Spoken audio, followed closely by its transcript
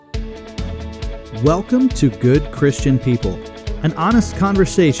Welcome to Good Christian People, an honest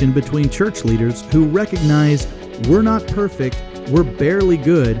conversation between church leaders who recognize we're not perfect, we're barely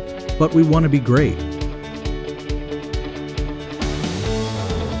good, but we want to be great.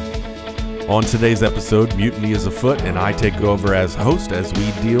 On today's episode, mutiny is afoot, and I take over as host as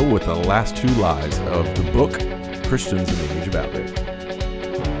we deal with the last two lies of the book, Christians in the Age of Outrage.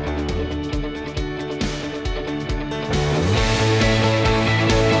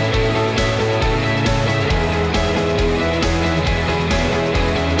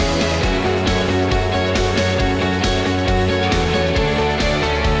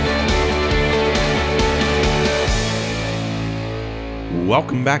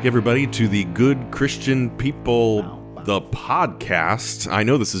 Welcome back, everybody, to the Good Christian People, the podcast. I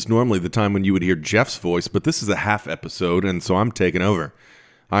know this is normally the time when you would hear Jeff's voice, but this is a half episode, and so I'm taking over.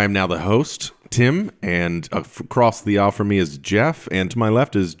 I am now the host, Tim, and across the aisle from me is Jeff, and to my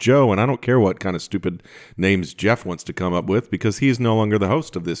left is Joe, and I don't care what kind of stupid names Jeff wants to come up with, because he is no longer the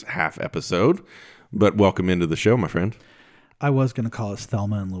host of this half episode. But welcome into the show, my friend. I was going to call us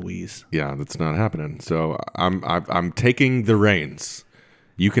Thelma and Louise. Yeah, that's not happening. So I'm taking the reins.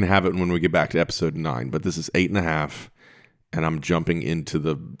 You can have it when we get back to episode 9, but this is 8.5, and I'm jumping into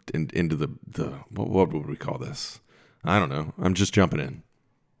the what would we call this? I don't know. I'm just jumping in.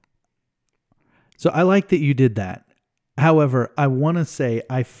 So I like that you did that. However, I want to say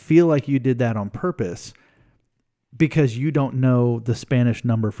I feel like you did that on purpose because you don't know the Spanish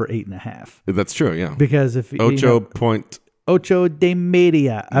number for 8.5. That's true, yeah. Because if Ocho de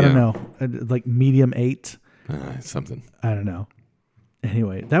media, I don't know, like medium 8, something. I don't know.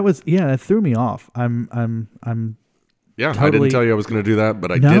 Anyway, that threw me off. I'm Yeah, totally, I didn't tell you I was going to do that,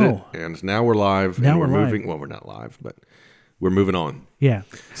 but I did it. And now we're live. Now we're moving. live. Well, we're not live, but we're moving on. Yeah.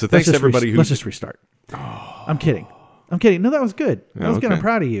 So thanks to everybody Let's just restart. Oh. I'm kidding. No, that was good. That was good. I'm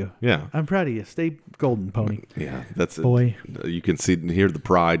proud of you. Yeah. I'm proud of you. Stay golden, pony. Yeah, that's it. Boy. You can hear the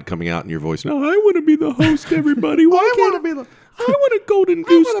pride coming out in your voice. No, I want to be the host, everybody. I want a golden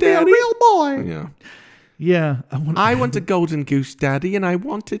goose daddy. I want to be a real boy. Yeah. Yeah. I want a golden goose, Daddy, and I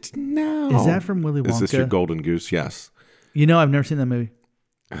want it now. Is that from Willy Wonka? Is this your golden goose? Yes. You know, I've never seen that movie.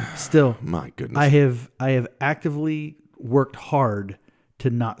 Still. My goodness. I have actively worked hard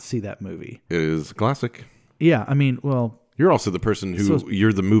to not see that movie. It is a classic. Yeah, I mean, well. You're also the person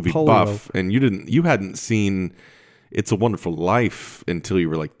you're the movie buff, and you hadn't seen It's a Wonderful Life until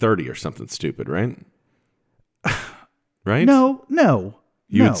you were like 30 or something stupid, right? Right? No.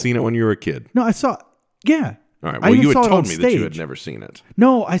 You had seen it when you were a kid. No, I saw. Yeah. All right. Well, you had told me that you had never seen it.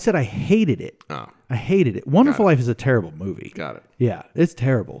 No, I said I hated it. Oh. I hated it. Wonderful Life is a terrible movie. Got it. Yeah, it's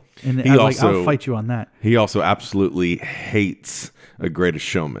terrible. And I'll fight you on that. He also absolutely hates A Greatest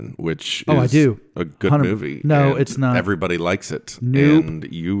Showman, which is I do. A good movie. No, it's not. Everybody likes it. Nope.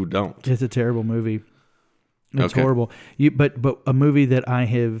 And you don't. It's a terrible movie. It's okay. horrible. But a movie that I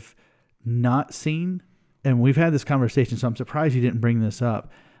have not seen, and we've had this conversation, so I'm surprised you didn't bring this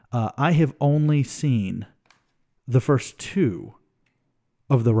up. I have only seen the first 2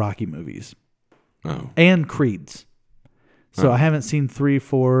 of the Rocky movies. Oh. And Creeds. So I haven't seen 3,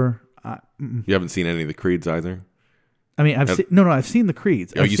 4. You haven't seen any of the Creeds either? I mean, I've seen the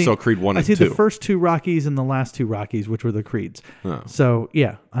Creeds. Oh, saw Creed 1 and 2. I see the first 2 Rockies and the last 2 Rockies, which were the Creeds. Oh. So,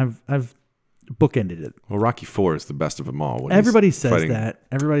 yeah, I've bookended it. Well, Rocky 4 is the best of them all. Everybody says that.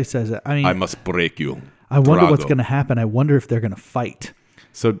 Everybody says that. I mean, I must break you. I wonder what's going to happen. I wonder if they're going to fight.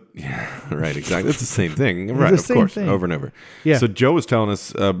 So, yeah, right, exactly. It's the same thing. Right, of course, over and over. Yeah. So Joe was telling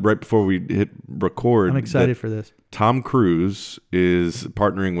us right before we hit record. I'm excited for this. Tom Cruise is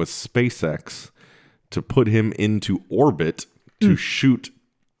partnering with SpaceX to put him into orbit to shoot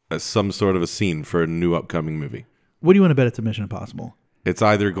some sort of a scene for a new upcoming movie. What do you want to bet it's a Mission Impossible? It's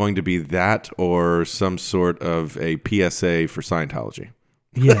either going to be that or some sort of a PSA for Scientology.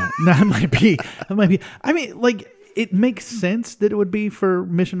 Yeah, that might be. I mean, like, it makes sense that it would be for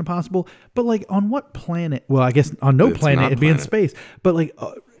Mission Impossible, but like on what planet? Well, I guess on no planet, it'd be in space. But like,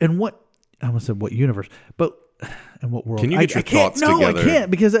 in what? I almost said what universe, but in what world? Can you get your thoughts together? No, I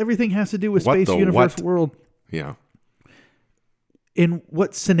can't, because everything has to do with space, universe, world. Yeah. In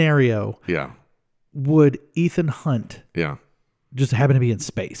what scenario? Yeah. Would Ethan Hunt? Yeah. Just happen to be in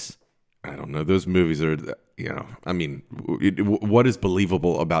space? I don't know. Those movies are, I mean, what is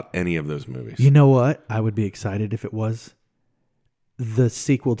believable about any of those movies? You know what? I would be excited if it was the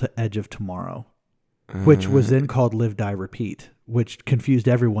sequel to Edge of Tomorrow, which was then called Live, Die, Repeat, which confused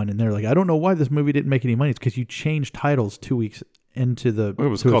everyone. And they're like, I don't know why this movie didn't make any money. It's because you changed titles 2 weeks into the... Well,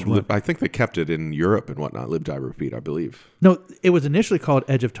 it was called... I think they kept it in Europe and whatnot. Live, Die, Repeat, I believe. No, it was initially called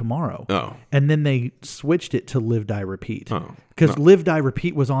Edge of Tomorrow. Oh. And then they switched it to Live, Die, Repeat. Oh. Because Live, Die,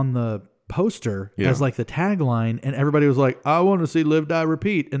 Repeat was on the poster as like the tagline, and everybody was like, I want to see Live, Die,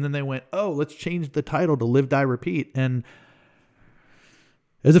 Repeat. And then they went, oh, let's change the title to Live, Die, Repeat. And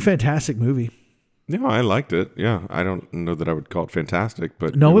it was a fantastic movie. Yeah, I liked it. Yeah, I don't know that I would call it fantastic,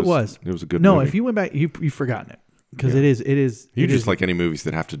 but no, it was a good movie. No, if you went back, you've forgotten it. Because it is. You just like any movies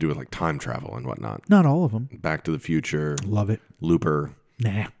that have to do with like time travel and whatnot. Not all of them. Back to the Future. Love it. Looper.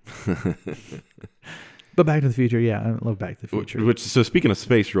 Nah. But Back to the Future, yeah, I love Back to the Future. So speaking of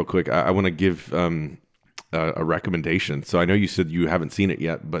space, real quick, I want to give a recommendation. So I know you said you haven't seen it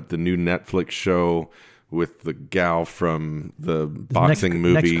yet, but the new Netflix show with the gal from the boxing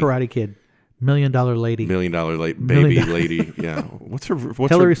movie, Next Karate Kid, $1 Million Lady, baby lady. Yeah, what's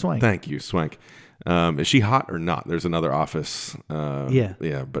Hilary Swank. Thank you, Swank. Is she hot or not? There's another Office.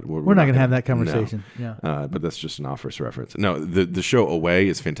 Yeah, but we're not going to have that conversation. No. Yeah, but that's just an Office reference. No, the show Away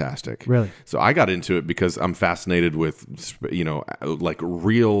is fantastic. Really? So I got into it because I'm fascinated with like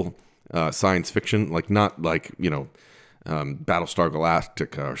real science fiction, like not like Battlestar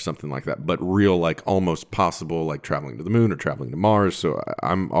Galactica or something like that, but real like almost possible like traveling to the moon or traveling to Mars. So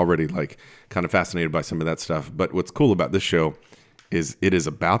I'm already like kind of fascinated by some of that stuff. But what's cool about this show is it is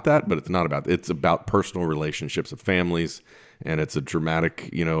about that, but it's not about. It's about personal relationships of families, and it's a dramatic,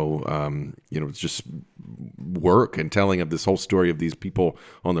 it's just work and telling of this whole story of these people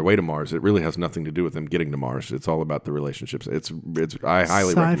on their way to Mars. It really has nothing to do with them getting to Mars. It's all about the relationships. I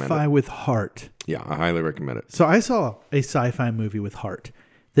highly recommend it. Sci-fi with heart. Yeah, I highly recommend it. So I saw a sci-fi movie with heart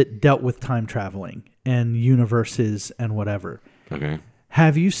that dealt with time traveling and universes and whatever. Okay.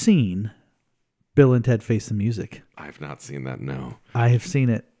 Have you seen Bill and Ted Face the Music? I've not seen that, no. I have seen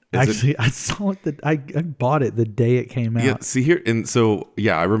it. Actually, I saw it. I bought it the day it came out. Yeah, see here, and so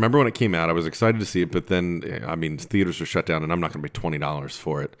I remember when it came out. I was excited to see it, but then theaters are shut down, and I'm not going to pay $20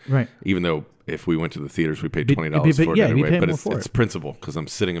 for it. Right. Even though if we went to the theaters, we paid $20 for it anyway. But it's principle because I'm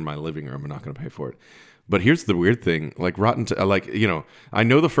sitting in my living room. I'm not going to pay for it. But here's the weird thing: like I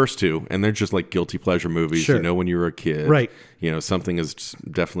know the first two, and they're just like guilty pleasure movies. Sure. You know, when you were a kid, right? Something is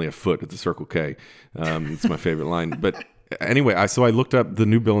definitely afoot at the Circle K. It's my favorite line, but. Anyway, I looked up the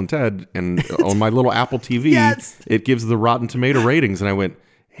new Bill and Ted, and on my little Apple TV, it gives the Rotten Tomato ratings, and I went,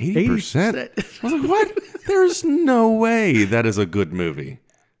 80%? I was like, what? There's no way that is a good movie.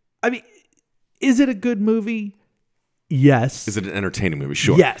 I mean, is it a good movie? Yes. Is it an entertaining movie?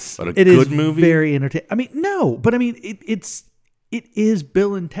 Sure. Yes. But a good movie? Very entertaining. I mean, no, but I mean, it is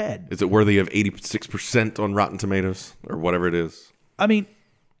Bill and Ted. Is it worthy of 86% on Rotten Tomatoes, or whatever it is? I mean,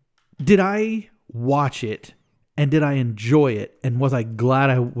 did I watch it? And did I enjoy it? And was I glad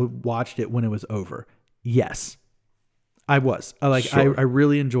I watched it when it was over? Yes, I was. Sure. I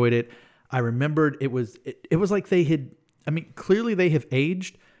really enjoyed it. I remembered it was like they had. I mean, clearly they have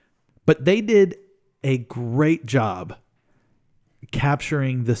aged, but they did a great job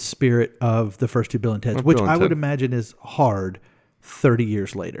capturing the spirit of the first two Bill and Ted's, which I would imagine is hard 30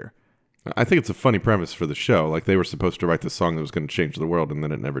 years later. I think it's a funny premise for the show. Like they were supposed to write the song that was going to change the world, and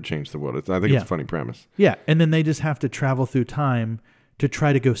then it never changed the world. I think it's a funny premise. Yeah, and then they just have to travel through time to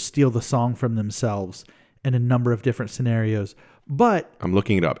try to go steal the song from themselves in a number of different scenarios. But I'm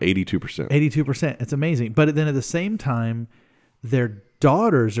looking it up, 82%. 82%. It's amazing. But then at the same time, their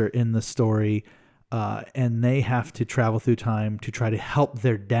daughters are in the story, and they have to travel through time to try to help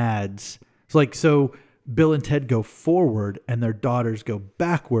their dads. So Bill and Ted go forward, and their daughters go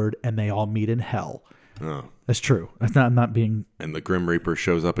backward, and they all meet in hell. Oh, that's true. I'm not being. And the Grim Reaper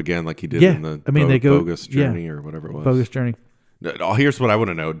shows up again, like he did in the they go, Bogus Journey or whatever it was. Bogus Journey. Here's what I want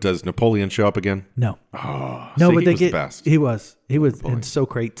to know: does Napoleon show up again? No. Oh, no, see, but he was the best. He was in so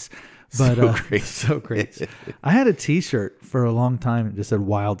crates. But so great. I had a T-shirt for a long time. It just said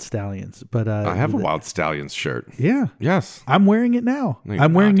Wild Stallions. But I have a Wild Stallions shirt. Yeah. Yes. I'm wearing it now. No,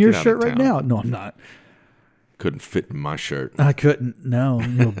 I'm wearing your shirt right now. No, I'm not. Couldn't fit in my shirt. I couldn't. No,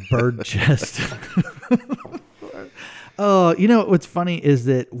 bird chest. Oh, what's funny is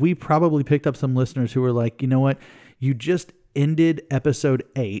that we probably picked up some listeners who were like, you know what? You just ended episode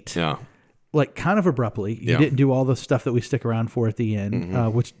 8. Yeah. Like kind of abruptly. You didn't do all the stuff that we stick around for at the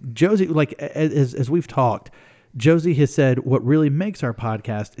end, which Josie, like as we've talked, Josie has said what really makes our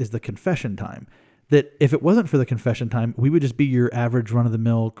podcast is the confession time. That if it wasn't for the confession time, we would just be your average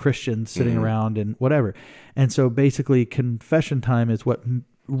run-of-the-mill Christian sitting around and whatever. And so basically confession time is what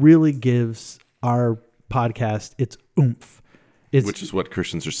really gives our podcast its oomph. Which is what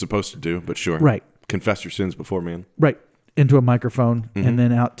Christians are supposed to do, but sure. Right. Confess your sins before man. Right. Into a microphone and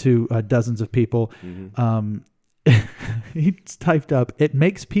then out to dozens of people. He's typed up, it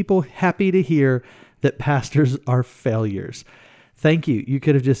makes people happy to hear that pastors are failures. Thank you. You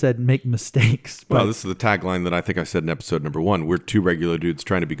could have just said make mistakes. Well, this is the tagline that I think I said in episode number 1. We're two regular dudes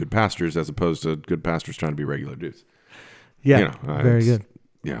trying to be good pastors as opposed to good pastors trying to be regular dudes. Yeah, very good.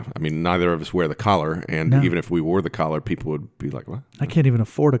 Yeah, I mean, neither of us wear the collar, and even if we wore the collar, people would be like, what? I can't even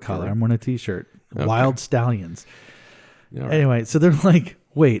afford a collar. I'm wearing a T-shirt. Okay. Wild Stallions. Yeah, right. Anyway, so they're like,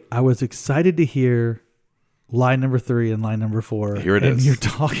 wait, I was excited to hear line number 3 and line number 4. Here it is. And you're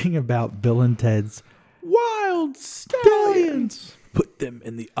talking about Bill and Ted's Wild Stallions. Put them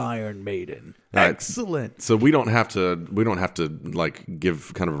in the Iron Maiden. Excellent. So we don't have to like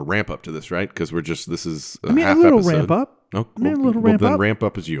give kind of a ramp up to this, right? Because this is a half a little episode. Ramp up. Oh, a little ramp up. Then ramp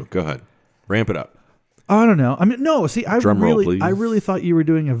up is you. Go ahead. Ramp it up. I don't know. I mean, no. See, I please. really thought you were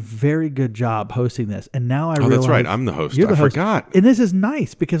doing a very good job hosting this, and now I realize that's right. I'm the host. I forgot. And this is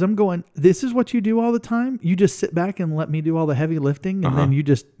nice because I'm going. This is what you do all the time. You just sit back and let me do all the heavy lifting, and then you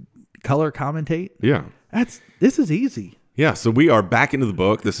just color commentate. Yeah. This is easy. Yeah, so we are back into the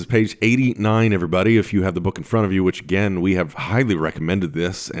book. This is page 89, everybody, if you have the book in front of you, which, again, we have highly recommended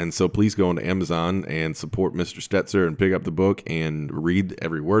this. And so please go onto Amazon and support Mr. Stetzer and pick up the book and read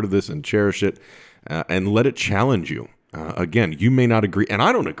every word of this and cherish it and let it challenge you. Again, you may not agree, and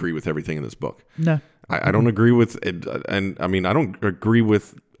I don't agree with everything in this book. No. I don't agree with it, and I mean, I don't agree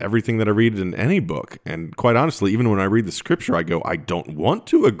with everything that I read in any book. And quite honestly, even when I read the scripture, I go, I don't want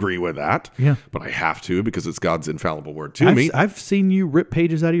to agree with that, but I have to because it's God's infallible word to me. I've seen you rip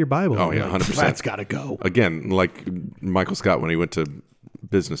pages out of your Bible. Oh, yeah, 100%. That's got to go. Again, like Michael Scott when he went to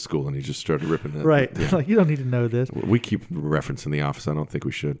business school and he just started ripping it. Right. Yeah. Like, you don't need to know this. We keep referencing The Office. I don't think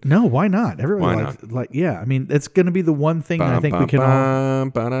we should. No, why not? Everybody yeah, I mean, it's going to be the one thing that I think we can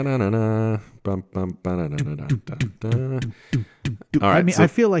all... All right, I mean, I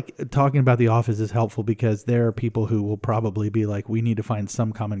feel like talking about The Office is helpful because there are people who will probably be like, we need to find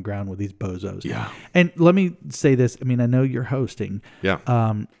some common ground with these bozos. Yeah. And let me say this. I mean, I know you're hosting. Yeah.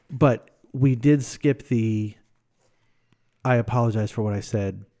 But we did skip the... I apologize for what I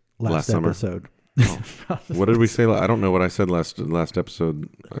said last episode. Oh. What did we say? I don't know what I said last episode.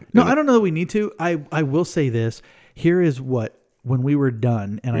 No, I don't know that we need to. I will say this. Here is what, when we were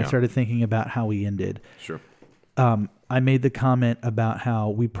done and I started thinking about how we ended. Sure. I made the comment about how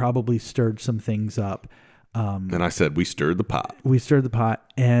we probably stirred some things up. And I said, we stirred the pot. We stirred the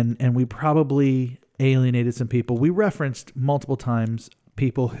pot and we probably alienated some people. We referenced multiple times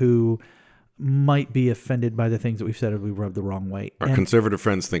people who might be offended by the things that we've said if we rubbed the wrong way. Our conservative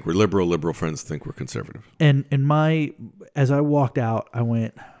friends think we're liberal. Liberal friends think we're conservative. And as I walked out, I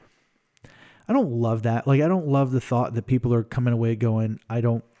went, I don't love that. Like, I don't love the thought that people are coming away going,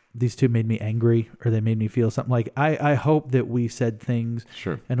 these two made me angry or they made me feel something. Like, I hope that we said things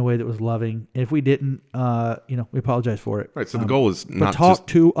in a way that was loving. If we didn't, we apologize for it. Right. So the goal is not talk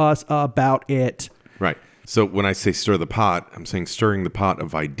to us about it. Right. So when I say stir the pot, I'm saying stirring the pot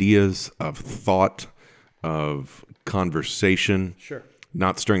of ideas, of thought, of conversation. Sure.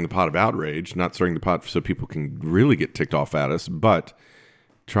 Not stirring the pot of outrage, not stirring the pot so people can really get ticked off at us, but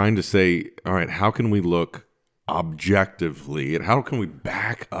trying to say, all right, how can we look objectively and how can we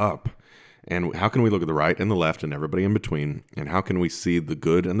back up and how can we look at the right and the left and everybody in between and how can we see the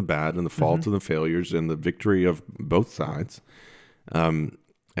good and the bad and the faults and the failures and the victory of both sides?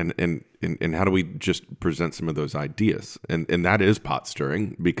 And how do we just present some of those ideas? And that is pot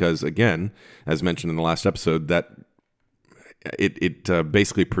stirring because, again, as mentioned in the last episode, that it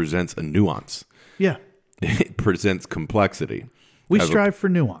basically presents a nuance. Yeah. It presents complexity. We strive for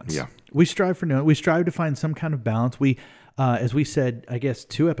nuance. Yeah. We strive for nuance. We strive to find some kind of balance. We, as we said, I guess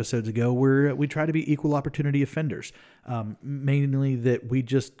 2 episodes ago, we try to be equal opportunity offenders. Mainly that we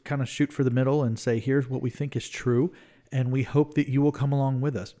just kind of shoot for the middle and say, here's what we think is true. And we hope that you will come along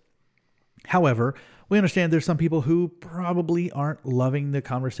with us. However, we understand there's some people who probably aren't loving the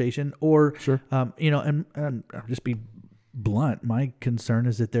conversation or, and I'll just be blunt. My concern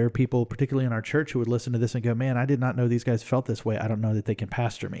is that there are people, particularly in our church, who would listen to this and go, man, I did not know these guys felt this way. I don't know that they can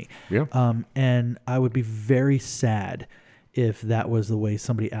pastor me. Yeah. And I would be very sad if that was the way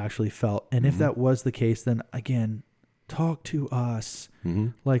somebody actually felt. And if that was the case, then again, talk to us.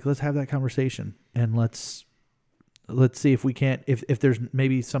 Like, let's have that conversation and let's see if we can't, if there's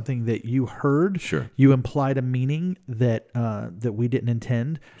maybe something that you heard, you implied a meaning that we didn't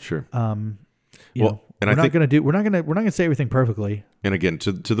intend. Sure. We're not going to say everything perfectly. And again,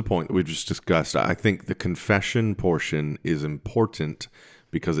 to the point that we just discussed, I think the confession portion is important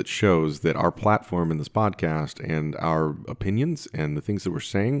because it shows that our platform in this podcast and our opinions and the things that we're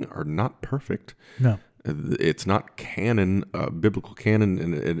saying are not perfect. No. It's not canon, biblical canon,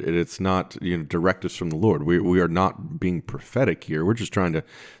 and it's not directives from the Lord. We are not being prophetic here. We're just trying to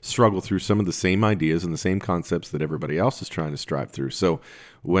struggle through some of the same ideas and the same concepts that everybody else is trying to strive through. So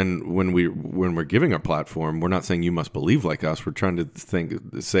when we're giving our platform, we're not saying you must believe like us. We're trying to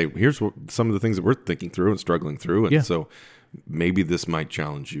say here's some of the things that we're thinking through and struggling through, and so maybe this might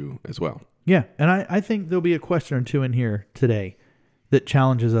challenge you as well. Yeah, and I think there'll be a question or two in here today that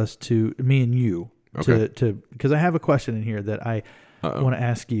challenges us, to me and you. Okay. Because I have a question in here that I want to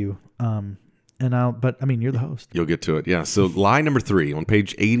ask you, but you're the host. You'll get to it. Yeah. So lie number 3 on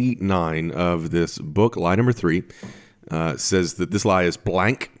page 89 of this book, lie number 3, says that this lie is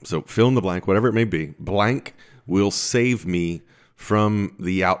blank. So fill in the blank, whatever it may be. Blank will save me from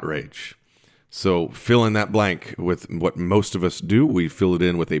the outrage. So fill in that blank with what most of us do. We fill it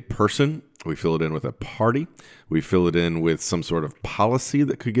in with a person. We fill it in with a party. We fill it in with some sort of policy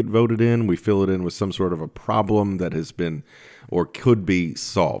that could get voted in. We fill it in with some sort of a problem that has been or could be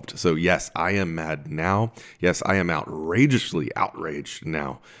solved. So yes, I am mad now. Yes, I am outrageously outraged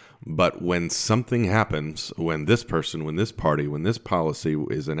now. But when something happens, when this person, when this party, when this policy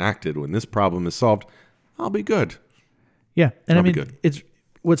is enacted, when this problem is solved, I'll be good. Yeah. And I'll be good. It's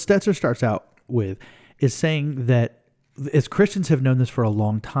what Stetzer starts out with is saying that as Christians have known this for a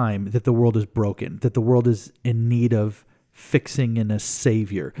long time, that the world is broken, that the world is in need of fixing and a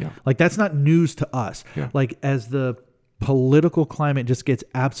savior. Yeah. Like that's not news to us. Yeah. Like as the political climate just gets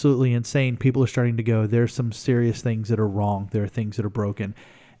absolutely insane, people are starting to go, there's some serious things that are wrong. There are things that are broken.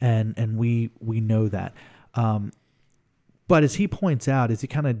 And we know that. But as he points out, as he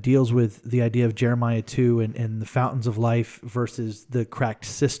kind of deals with the idea of Jeremiah 2 and the fountains of life versus the cracked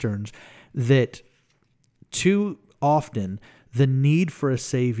cisterns, that too often the need for a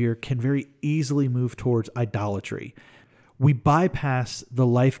savior can very easily move towards idolatry. We bypass the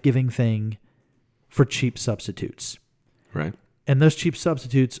life-giving thing for cheap substitutes. Right. And those cheap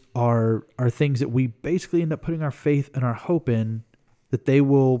substitutes are things that we basically end up putting our faith and our hope in, that they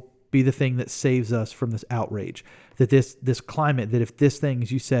will be the thing that saves us from this outrage, that this climate, that if this thing,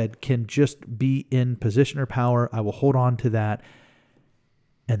 as you said, can just be in position or power, I will hold on to that,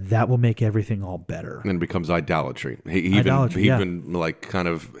 and that will make everything all better. And it becomes idolatry. He even like kind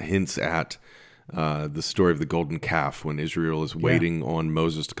of hints at the story of the golden calf when Israel is waiting on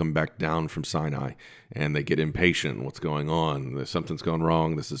Moses to come back down from Sinai, and they get impatient. What's going on? Something's gone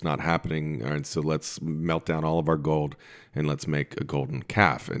wrong. This is not happening. And so let's melt down all of our gold and let's make a golden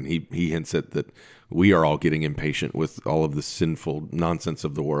calf. And he hints at that we are all getting impatient with all of the sinful nonsense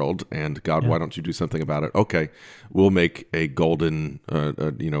of the world. And God, why don't you do something about it? Okay, we'll make a golden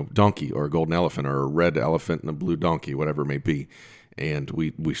donkey or a golden elephant or a red elephant and a blue donkey, whatever it may be. And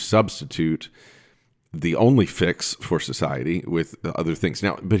we substitute the only fix for society with other things.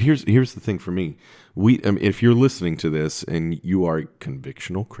 Now, but here's the thing for me. If you're listening to this and you are a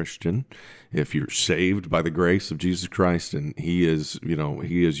convictional Christian, if you're saved by the grace of Jesus Christ and He is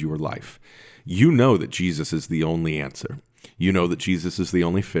your life, you know that Jesus is the only answer. You know that Jesus is the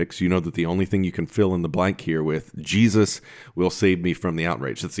only fix. You know that the only thing you can fill in the blank here with, Jesus will save me from the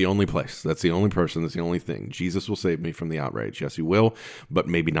outrage. That's the only place. That's the only person. That's the only thing. Jesus will save me from the outrage. Yes, He will, but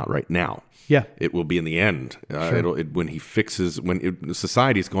maybe not right now. Yeah. It will be in the end. Sure. When He fixes,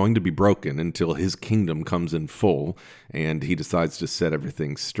 society is going to be broken until His kingdom comes in full and He decides to set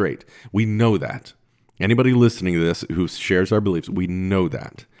everything straight. We know that. Anybody listening to this who shares our beliefs, we know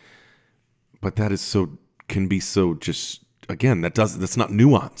that. But that is can be so just, again, that's not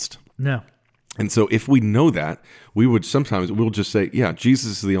nuanced. No. And so if we know that, we'll just say, yeah,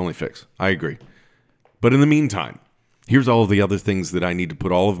 Jesus is the only fix. I agree. But in the meantime, here's all of the other things that I need to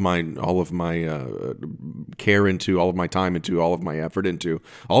put all of my care into, all of my time into, all of my effort into,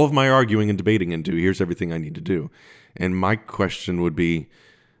 all of my arguing and debating into. Here's everything I need to do. And my question would be,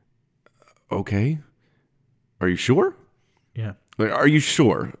 okay, are you sure? Yeah. Are you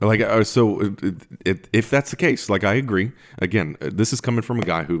sure? If that's the case, I agree. Again, this is coming from a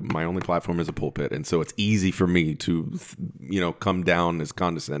guy who my only platform is a pulpit, and so it's easy for me to, come down as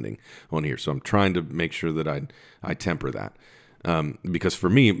condescending on here. So I'm trying to make sure that I temper that, because for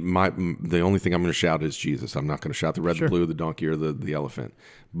me, the only thing I'm going to shout is Jesus. I'm not going to shout the red, the blue, the donkey, or the elephant.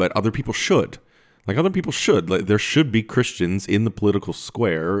 But other people should. There should be Christians in the political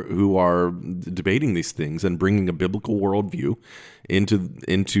square who are debating these things and bringing a biblical worldview into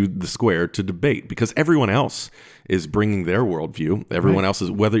the square to debate, because everyone else is bringing their worldview. Everyone else is,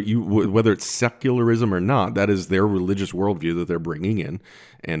 whether it's secularism or not, that is their religious worldview that they're bringing in,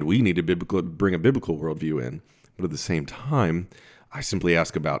 and we need to bring a biblical worldview in. But at the same time, I simply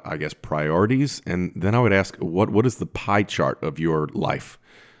ask about, I guess, priorities, and then I would ask, what is the pie chart of your life?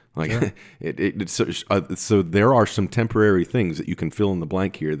 Like so there are some temporary things that you can fill in the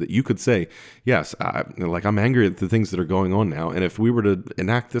blank here that you could say, yes, I'm angry at the things that are going on now. And if we were to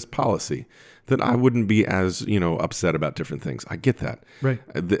enact this policy, then I wouldn't be as, upset about different things. I get that. Right.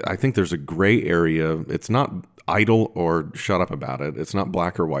 I think there's a gray area. It's not idle or shut up about it. It's not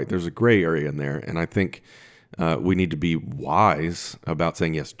black or white. There's a gray area in there. And I think we need to be wise about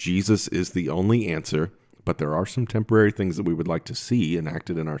saying, yes, Jesus is the only answer. But there are some temporary things that we would like to see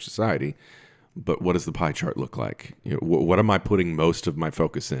enacted in our society. But what does the pie chart look like? What am I putting most of my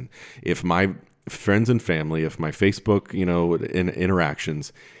focus in? If my friends and family, if my Facebook,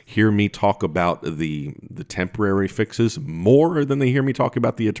 interactions hear me talk about the temporary fixes more than they hear me talk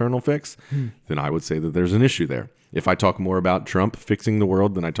about the eternal fix, then I would say that there's an issue there. If I talk more about Trump fixing the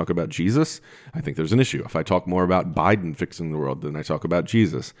world than I talk about Jesus, I think there's an issue. If I talk more about Biden fixing the world than I talk about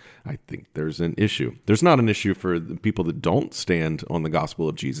Jesus, I think there's an issue. There's not an issue for the people that don't stand on the gospel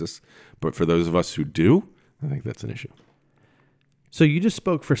of Jesus, but for those of us who do, I think that's an issue. So you just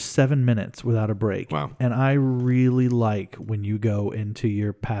spoke for 7 minutes without a break. Wow. And I really like when you go into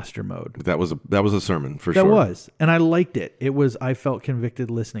your pastor mode. That was a sermon for sure. That was. And I liked it. I felt convicted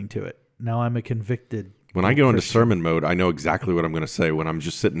listening to it. Now I'm a convicted When I go into Christian. sermon mode, I know exactly what I'm going to say. When I'm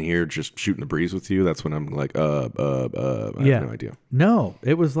just sitting here, just shooting the breeze with you, that's when I'm like, I have no idea. No,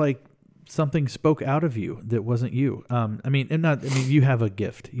 it was like something spoke out of you that wasn't you. You have a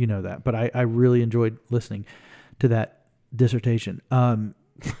gift, you know that, but I really enjoyed listening to that dissertation.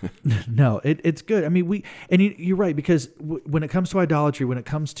 No, it's good. I mean, you're right, because when it comes to idolatry, when it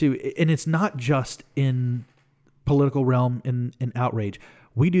comes to, and it's not just in political realm, in outrage,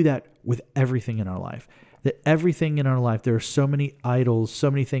 we do that with everything in our life. That everything in our life, there are so many idols,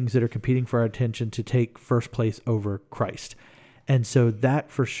 so many things that are competing for our attention to take first place over Christ. And so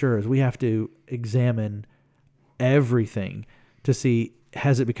that for sure is we have to examine everything to see,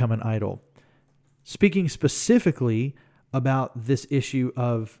 has it become an idol? Speaking specifically about this issue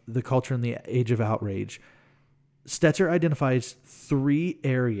of the culture in the age of outrage, Stetzer identifies 3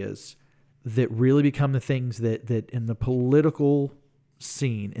 areas that really become the things that in the political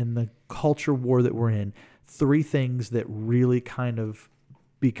scene, in the culture war that we're in, 3 things that really kind of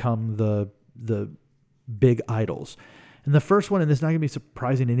become the big idols. And the first one, and this is not going to be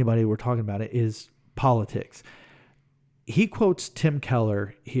surprising to anybody we're talking about it, is politics. He quotes Tim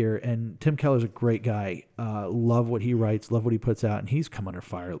Keller here, and Tim Keller's a great guy. Love what he writes, love what he puts out, and he's come under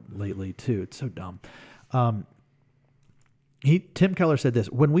fire lately too. It's so dumb. Tim Keller said this: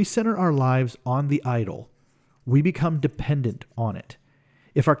 when we center our lives on the idol, we become dependent on it.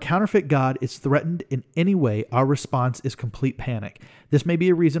 If our counterfeit God is threatened in any way, our response is complete panic. This may be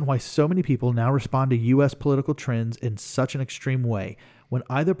a reason why so many people now respond to U.S. political trends in such an extreme way. When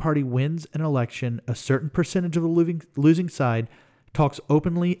either party wins an election, a certain percentage of the losing side talks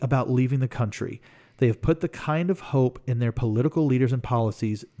openly about leaving the country. They have put the kind of hope in their political leaders and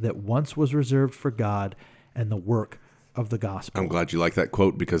policies that once was reserved for God and the work of the gospel. I'm glad you like that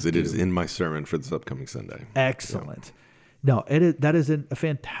quote, because it is in my sermon for this upcoming Sunday. Excellent. Yeah. No, that is a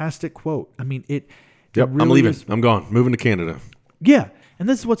fantastic quote. I mean, it really I'm leaving. I'm gone. Moving to Canada. Yeah. And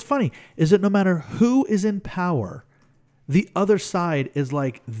this is what's funny, is that no matter who is in power, the other side is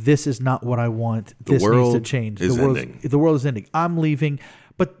like, this is not what I want. This needs to change. The world is ending. I'm leaving.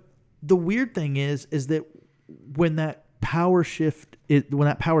 But the weird thing is that when that power shifted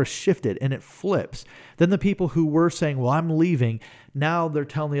and it flips, then the people who were saying, well, I'm leaving, now they're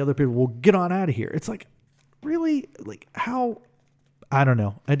telling the other people, well, get on out of here. It's like, really? Like, how? I don't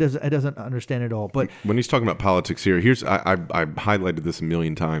know. It doesn't understand it all. But when he's talking about politics here, I highlighted this a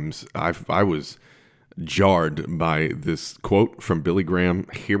million times. I was jarred by this quote from Billy Graham,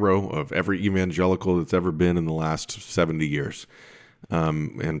 hero of every evangelical that's ever been in the last 70 years.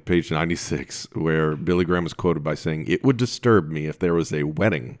 And page 96, where Billy Graham was quoted by saying, "It would disturb me if there was a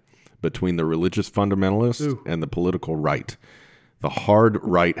wedding between the religious fundamentalists and the political right. The hard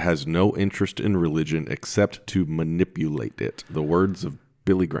right has no interest in religion except to manipulate it." The words of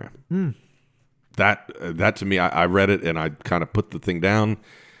Billy Graham. That to me, I read it and I kind of put the thing down,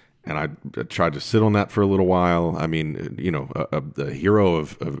 and I tried to sit on that for a little while. I mean, a hero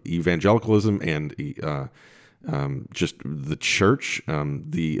of evangelicalism and just the church,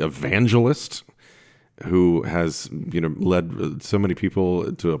 the evangelist who has led so many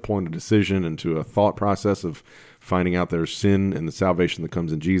people to a point of decision and to a thought process of finding out their sin and the salvation that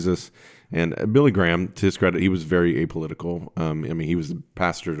comes in Jesus. And Billy Graham, to his credit, he was very apolitical. He was a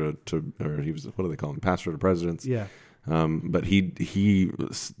pastor or he was, what do they call him? Pastor to presidents. Yeah. But he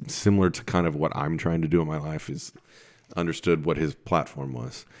similar to kind of what I'm trying to do in my life, is understood what his platform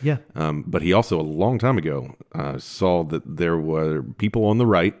was. Yeah. But he also, a long time ago, saw that there were people on the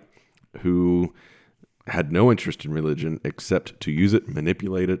right who had no interest in religion except to use it,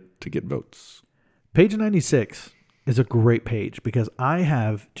 manipulate it to get votes. Page 96 is a great page because I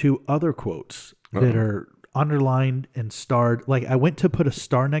have two other quotes that are underlined and starred. Like, I went to put a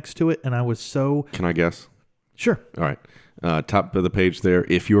star next to it, and I was so... Can I guess? Sure. All right. Top of the page there.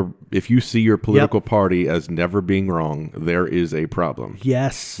 If you see your political party as never being wrong, there is a problem.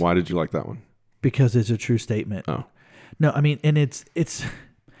 Yes. Why did you like that one? Because it's a true statement. Oh. No, I mean, and it's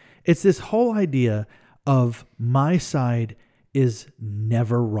this whole idea of my side is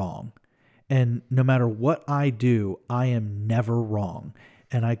never wrong. And no matter what I do, I am never wrong.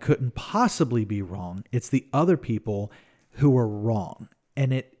 And I couldn't possibly be wrong. It's the other people who are wrong.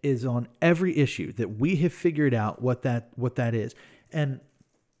 And it is on every issue that we have figured out what that is. And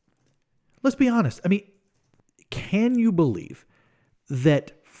let's be honest. I mean, can you believe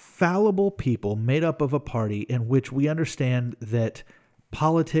that fallible people made up of a party in which we understand that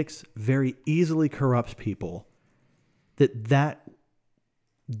politics very easily corrupts people, that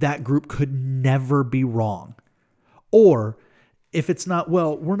group could never be wrong? Or if it's not,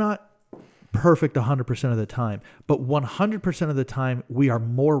 well, we're not perfect 100% of the time, but 100% of the time we are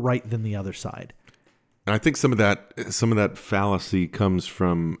more right than the other side. And I think some of that fallacy comes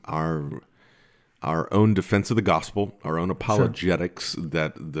from our own defense of the gospel, our own apologetics,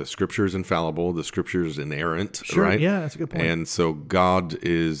 that the scripture is infallible, the scripture is inerrant, right? Yeah, that's a good point. And so God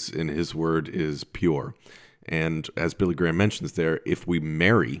is, in his word, is pure. And as Billy Graham mentions there, if we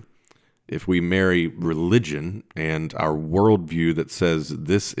marry religion and our worldview that says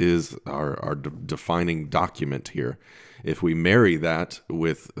this is our defining document here, if we marry that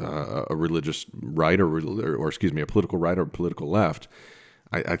with a religious right or a political right or political left,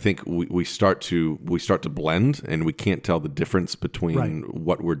 I think we start to blend, and we can't tell the difference between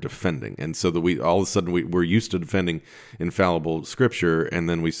what we're defending. And so that all of a sudden we're used to defending infallible scripture, and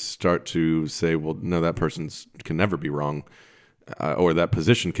then we start to say, well, no, that person can never be wrong. Or that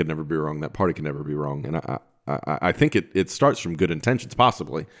position can never be wrong. That party can never be wrong. And I think it starts from good intentions,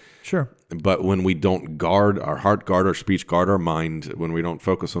 possibly. Sure. But when we don't guard our heart, guard our speech, guard our mind, when we don't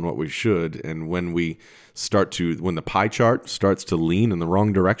focus on what we should, and when the pie chart starts to lean in the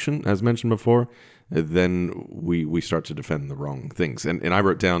wrong direction, as mentioned before, then we start to defend the wrong things. And I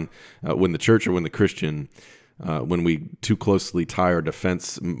wrote down when the church or when the Christian, when we too closely tie our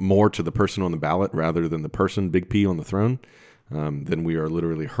defense more to the person on the ballot rather than the person, big P, on the throne, then we are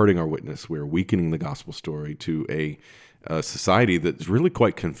literally hurting our witness. We are weakening the gospel story to a society that's really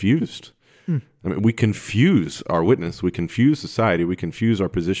quite confused. I mean, we confuse our witness, we confuse society, we confuse our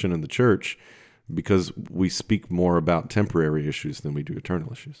position in the church because we speak more about temporary issues than we do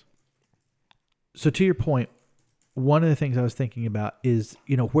eternal issues. So to your point, one of the things I was thinking about is,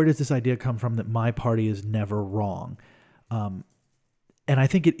 where does this idea come from that my party is never wrong? And I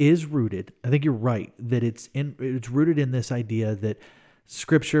think it is rooted. I think you're right that it's rooted in this idea that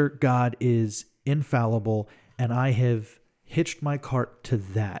Scripture, God is infallible, and I have hitched my cart to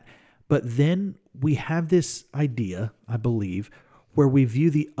that. But then we have this idea, I believe, where we view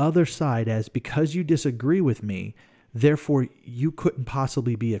the other side as, because you disagree with me, therefore you couldn't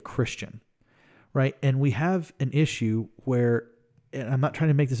possibly be a Christian, right? And we have an issue where, and I'm not trying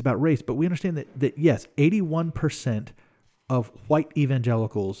to make this about race, but we understand that yes, 81% of white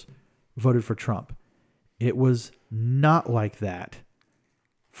evangelicals voted for Trump. It was not like that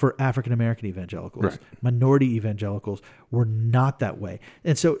for African-American evangelicals. Right. Minority evangelicals were not that way.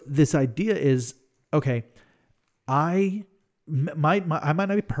 And so this idea is, okay, I might not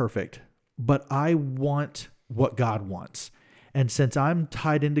be perfect, but I want what God wants. And since I'm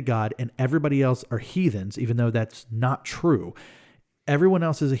tied into God and everybody else are heathens, even though that's not true, everyone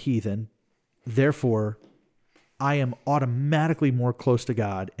else is a heathen, therefore I am automatically more close to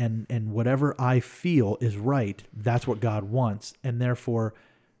God, and whatever I feel is right, that's what God wants, and therefore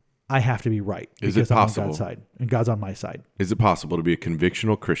I have to be right. Is it possible? I'm on God's side, and God's on my side. Is it possible to be a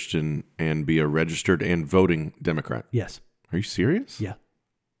convictional Christian and be a registered and voting Democrat? Yes. Are you serious? Yeah.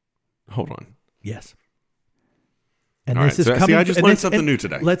 Hold on. Yes. And all this right. is coming. I just learned something new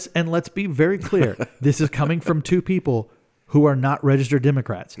today. Let's be very clear. This is coming from two people who are not registered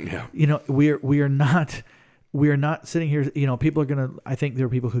Democrats. Yeah. We are not sitting here. People are gonna. I think there are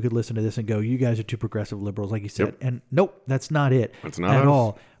people who could listen to this and go, "You guys are too progressive liberals," like you said. Yep. And nope, that's not it. That's not at us.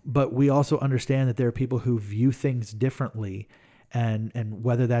 all. But we also understand that there are people who view things differently, and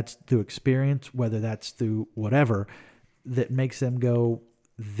whether that's through experience, whether that's through whatever, that makes them go,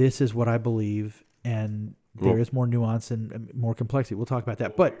 "This is what I believe," and there is more nuance and more complexity. We'll talk about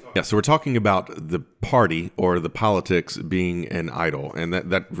that. But yeah, so we're talking about the party or the politics being an idol, and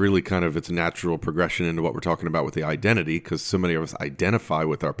that really kind of, it's a natural progression into what we're talking about with the identity, because so many of us identify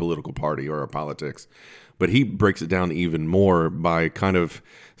with our political party or our politics. But he breaks it down even more by kind of,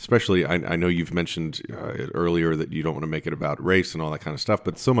 especially, I know you've mentioned earlier that you don't want to make it about race and all that kind of stuff,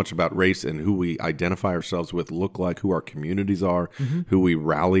 but so much about race and who we identify ourselves with, look like, who our communities are, who we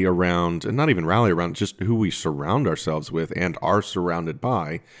rally around, and not even rally around, just who we surround ourselves with and are surrounded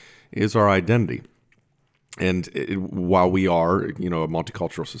by is our identity. And while we are, a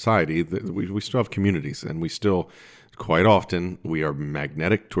multicultural society, we still have communities, and we still, quite often, we are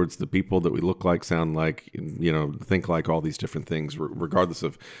magnetic towards the people that we look like, sound like, think like, all these different things, regardless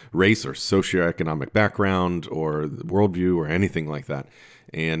of race or socioeconomic background or worldview or anything like that.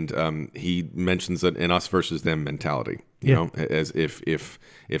 And he mentions that an us versus them mentality, as if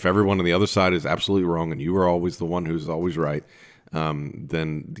everyone on the other side is absolutely wrong and you are always the one who's always right,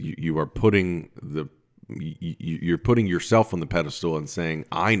 then you are you're putting yourself on the pedestal and saying,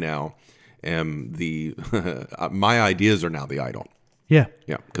 I now am my ideas are now the idol. Yeah.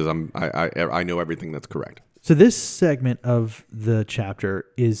 Yeah. Because I know everything that's correct. So this segment of the chapter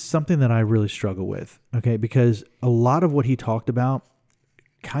is something that I really struggle with. Okay. Because a lot of what he talked about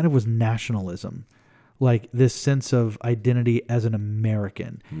kind of was nationalism, like this sense of identity as an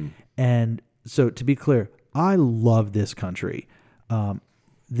American. And so to be clear, I love this country.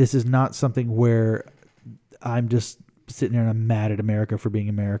 This is not something where I'm just sitting there and I'm mad at America for being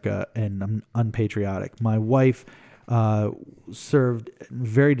America and I'm unpatriotic. My wife served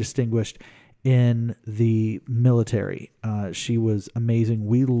very distinguished in the military. She was amazing.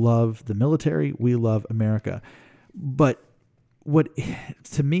 We love the military. We love America. But what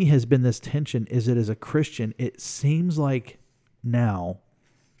to me has been this tension is that as a Christian, it seems like now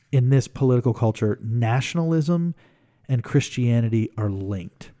in this political culture, nationalism and Christianity are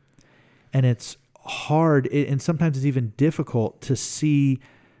linked. And it's hard, and sometimes it's even difficult to see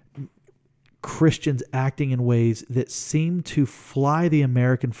Christians acting in ways that seem to fly the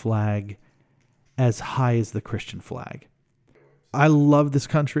American flag as high as the Christian flag. I love this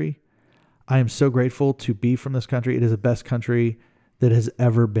country. I am so grateful to be from this country. It is the best country that has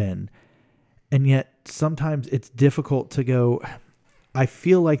ever been. And yet sometimes it's difficult to go, I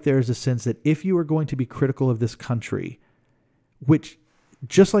feel like there's a sense that if you are going to be critical of this country, which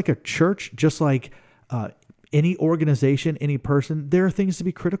just like a church, just like any organization, any person, there are things to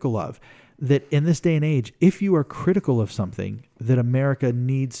be critical of. That in this day and age, if you are critical of something that America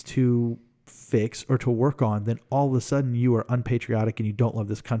needs to fix or to work on, then all of a sudden you are unpatriotic and you don't love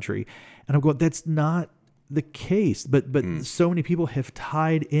this country. And I'm going, that's not the case. But so many people have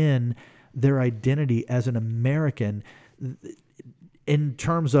tied in their identity as an American in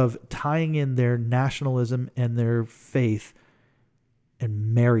terms of tying in their nationalism and their faith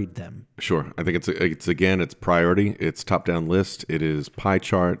and married them. Sure. I think it's priority. It's top-down list. It is pie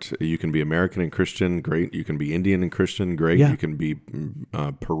chart. You can be American and Christian, great. You can be Indian and Christian, great. Yeah. You can be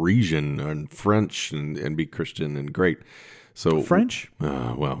Parisian and French and be Christian, and great. So French?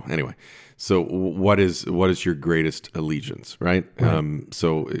 Well, anyway. So what is your greatest allegiance, right?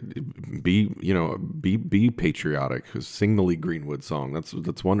 So be patriotic. Sing the Lee Greenwood song.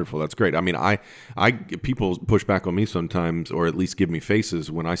 That's wonderful. That's great. I mean, I people push back on me sometimes, or at least give me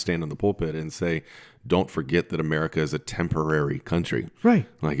faces when I stand in the pulpit and say, "Don't forget that America is a temporary country." Right.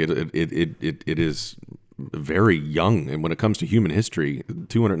 Like it is very young, and when it comes to human history,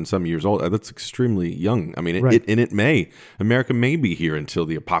 200 and some years old, that's extremely young. I mean, America may be here until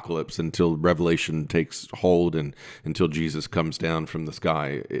the apocalypse, until Revelation takes hold, and until Jesus comes down from the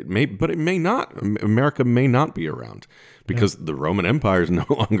sky. But it may not. America may not be around because the Roman Empire is no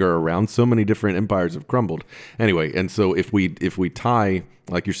longer around. So many different empires have crumbled. Anyway, and so if we tie,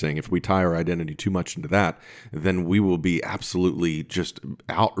 like you're saying, if we tie our identity too much into that, then we will be absolutely just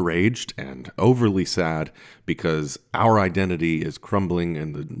outraged and overly sad because our identity is crumbling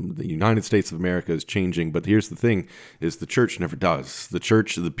and the United States of America is changing. But here's the thing, is the church never does. The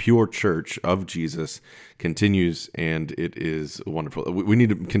church, the pure church of Jesus, continues, and it is wonderful. We need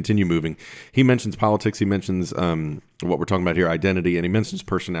to continue moving. He mentions politics. He mentions what we're talking about here, identity, and he mentions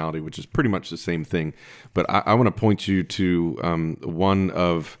personality, which is pretty much the same thing. But I want to point you to one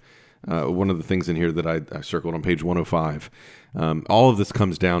of the things in here that I circled on page 105. All of this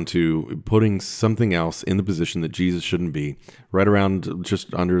comes down to putting something else in the position that Jesus shouldn't be, right around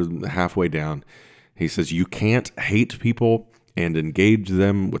just under halfway down. He says, you can't hate people and engage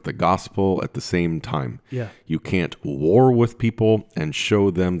them with the gospel at the same time. Yeah. You can't war with people and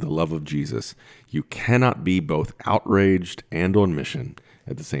show them the love of Jesus. You cannot be both outraged and on mission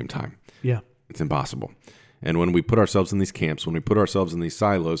at the same time. Yeah. It's impossible. And when we put ourselves in these camps, when we put ourselves in these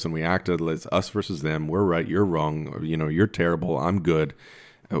silos and we act as us versus them, we're right, you're wrong, you're terrible, I'm good,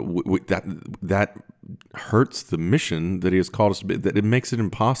 that hurts the mission that he has called us to be, that it makes it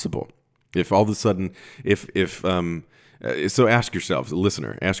impossible. If all of a sudden, so ask yourself,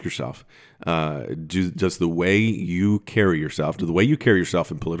 listener, ask yourself, does the way you carry yourself,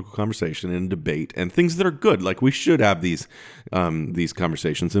 in political conversation and debate and things that are good, like we should have these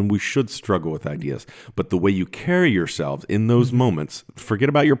conversations and we should struggle with ideas, but the way you carry yourself in those moments, forget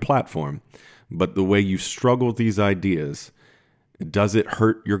about your platform, but the way you struggle with these ideas, does it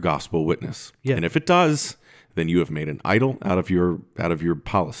hurt your gospel witness? Yeah. And if it does, then you have made an idol out of your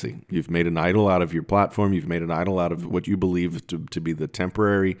policy. You've made an idol out of your platform. You've made an idol out of what you believe to be the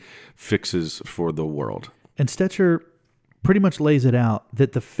temporary fixes for the world. And Stetzer pretty much lays it out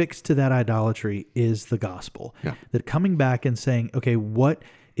that the fix to that idolatry is the gospel. Yeah. That coming back and saying, okay, what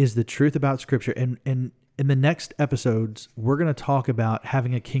is the truth about Scripture? And in the next episodes, we're going to talk about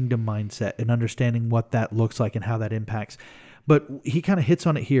having a kingdom mindset and understanding what that looks like and how that impacts. But he kind of hits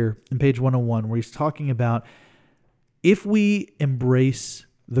on it here in page 101, where he's talking about if we embrace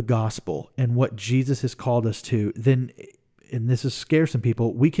the gospel and what Jesus has called us to, then, and this is scarce in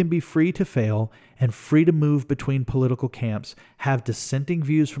people, we can be free to fail and free to move between political camps, have dissenting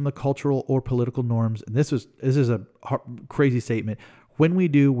views from the cultural or political norms. And this is a crazy statement. When we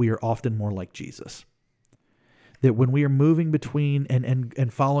do, we are often more like Jesus. That when we are moving between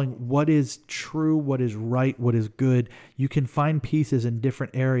and following what is true, what is right, what is good, you can find pieces in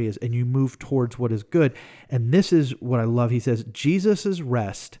different areas and you move towards what is good. And this is what I love. He says, Jesus'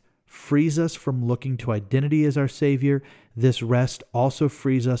 rest frees us from looking to identity as our Savior. This rest also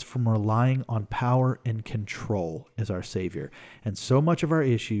frees us from relying on power and control as our Savior. And so much of our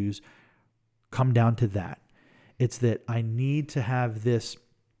issues come down to that. It's that I need to have this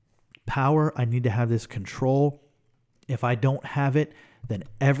power. I need to have this control. If I don't have it, then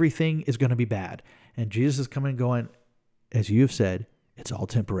everything is going to be bad. And Jesus is coming and going, as you have said, it's all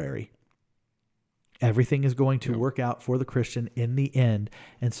temporary. Everything is going to work out for the Christian in the end.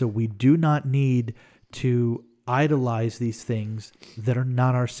 And so we do not need to idolize these things that are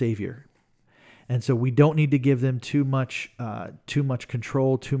not our Savior. And so we don't need to give them too much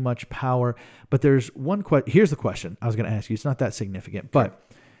control, too much power. But there's one question. Here's the question I was going to ask you. It's not that significant, but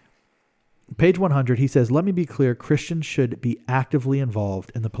page 100, he says, let me be clear, Christians should be actively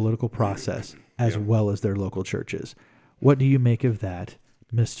involved in the political process as well as their local churches. What do you make of that,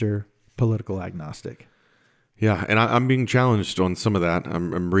 Mr. Political Agnostic? Yeah, and I'm being challenged on some of that.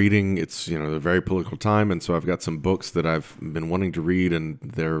 I'm reading, it's a very political time, and so I've got some books that I've been wanting to read, and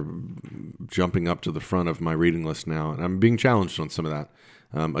they're jumping up to the front of my reading list now, and I'm being challenged on some of that.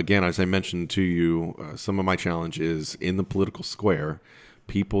 Again, as I mentioned to you, some of my challenge is in the political square.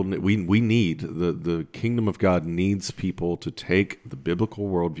 People, we need, the kingdom of God needs people to take the biblical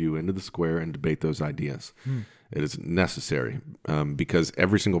worldview into the square and debate those ideas. It is necessary because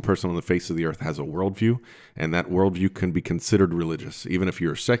every single person on the face of the earth has a worldview, and that worldview can be considered religious. Even if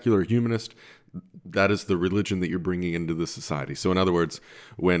you're a secular humanist, that is the religion that you're bringing into the society. So in other words,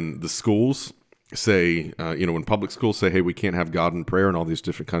 when the schools say, when public schools say, hey, we can't have God in prayer and all these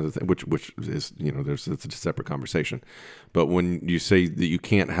different kinds of things, which is, it's a separate conversation. But when you say that you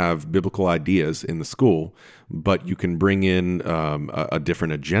can't have biblical ideas in the school, but you can bring in a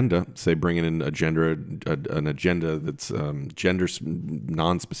different agenda, say bring in an agenda that's gender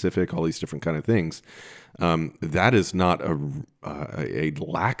non-specific, all these different kind of things, that is not a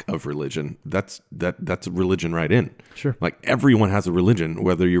lack of religion. That's religion right in. Sure. Like everyone has a religion,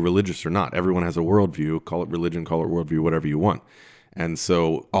 whether you're religious or not. Everyone has a worldview. Call it religion, call it worldview, whatever you want. And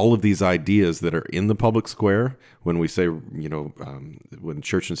so all of these ideas that are in the public square, when we say, when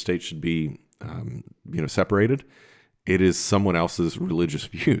church and state should be, separated, it is someone else's religious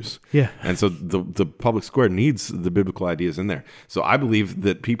views. Yeah. And so the public square needs the biblical ideas in there. So I believe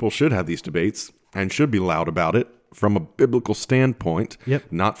that people should have these debates and should be loud about it from a biblical standpoint,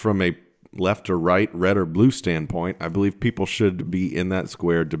 not from a left or right, red or blue standpoint. I believe people should be in that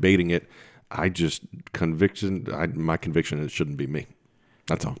square debating it. My conviction is it shouldn't be me.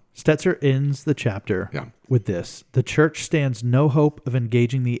 That's all. Stetzer ends the chapter with this. The church stands no hope of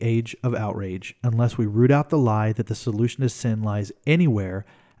engaging the age of outrage unless we root out the lie that the solution to sin lies anywhere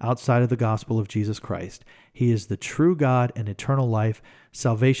outside of the gospel of Jesus Christ. He is the true God and eternal life.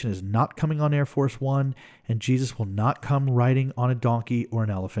 Salvation is not coming on Air Force One, and Jesus will not come riding on a donkey or an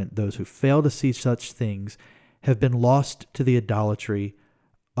elephant. Those who fail to see such things have been lost to the idolatry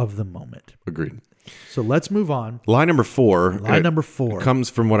of the moment. Agreed. So let's move on. Line number 4. Line number 4 comes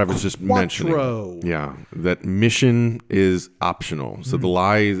from what I was just mentioning. Yeah, that mission is optional. So the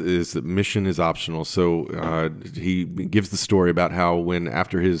lie is that mission is optional. So he gives the story about how when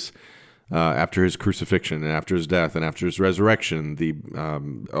after his crucifixion and after his death and after his resurrection,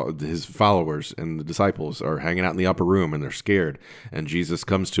 his followers and the disciples are hanging out in the upper room and they're scared. And Jesus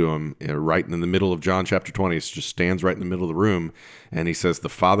comes to them right in the middle of John chapter 20. He just stands right in the middle of the room and he says, "The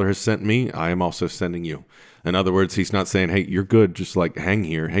Father has sent me. I am also sending you." In other words, he's not saying, "Hey, you're good. Just like hang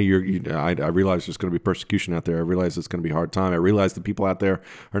here. Hey, I realize there's going to be persecution out there. I realize it's going to be a hard time. I realize the people out there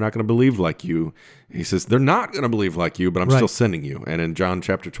are not going to believe like you." He says, "They're not going to believe like you, but I'm still sending you." And in John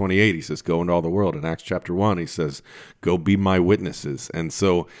chapter 28, he says, "Go into all the world." In Acts chapter 1, he says, "Go be my witnesses." And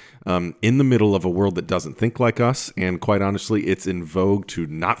so in the middle of a world that doesn't think like us, and quite honestly, it's in vogue to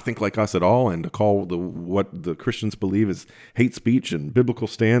not think like us at all and to call what the Christians believe is hate speech and biblical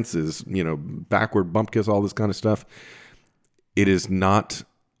stance is, backward bumpkiss, all this kind of stuff. It is not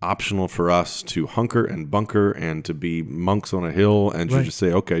optional for us to hunker and bunker and to be monks on a hill and to just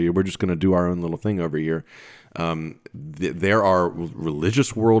say, okay, we're just going to do our own little thing over here. There are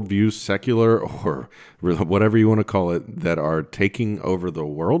religious worldviews, secular or whatever you want to call it, that are taking over the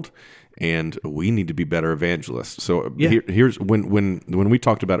world, and we need to be better evangelists. So here's when we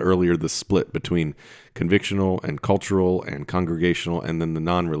talked about earlier the split between convictional and cultural and congregational and then the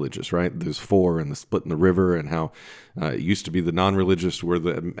non-religious, right? There's 4 and the split in the river, and how it used to be the non-religious were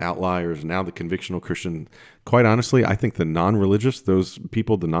the outliers, now the convictional Christian. Quite honestly, I think the non-religious, those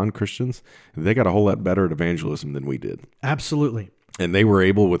people, the non-Christians, they got a whole lot better at evangelism than we did. Absolutely. And they were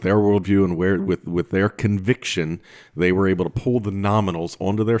able, with their worldview and with their conviction, they were able to pull the nominals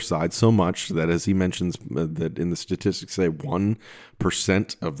onto their side so much that, as he mentions, that in the statistics say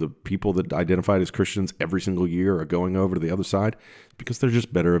 1% of the people that identified as Christians every single year are going over to the other side because they're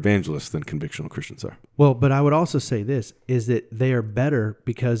just better evangelists than convictional Christians are. Well, but I would also say this, is that they are better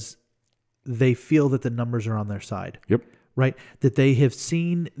because they feel that the numbers are on their side. Yep. Right? That they have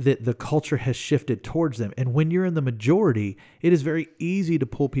seen that the culture has shifted towards them. And when you're in the majority, it is very easy to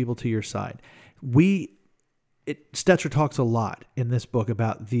pull people to your side. Stetzer talks a lot in this book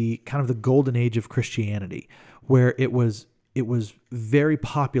about the kind of the golden age of Christianity, where it was very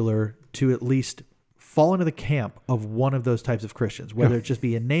popular to at least fall into the camp of one of those types of Christians, whether it just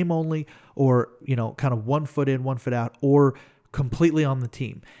be in name only or, kind of 1 foot in, 1 foot out, or completely on the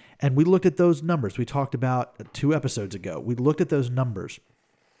team. And we looked at those numbers. We talked about 2 episodes ago. We looked at those numbers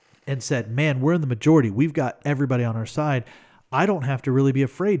and said, man, we're in the majority. We've got everybody on our side. I don't have to really be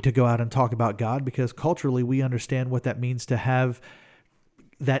afraid to go out and talk about God because culturally we understand what that means to have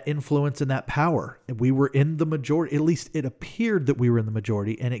that influence and that power. We were in the majority. At least it appeared that we were in the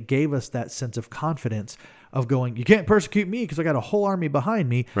majority, and it gave us that sense of confidence of going, you can't persecute me because I got a whole army behind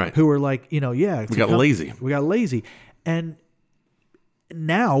me who are like, we got lazy. And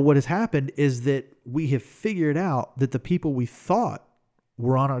now what has happened is that we have figured out that the people we thought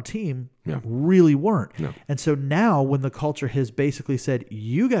were on our team really weren't. No. And so now when the culture has basically said,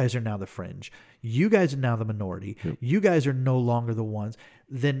 you guys are now the fringe, you guys are now the minority, you guys are no longer the ones,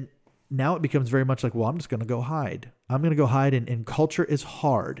 then now it becomes very much like, well, I'm just going to go hide. I'm going to go hide, and culture is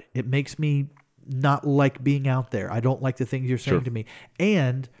hard. It makes me not like being out there. I don't like the things you're saying to me.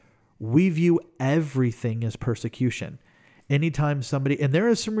 And we view everything as persecution. Anytime somebody, and there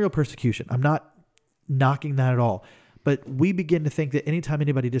is some real persecution, I'm not knocking that at all, but we begin to think that anytime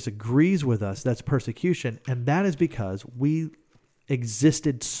anybody disagrees with us, that's persecution. And that is because we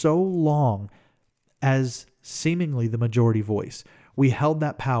existed so long as seemingly the majority voice. We held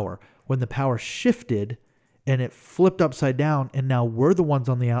that power. When the power shifted and it flipped upside down and now we're the ones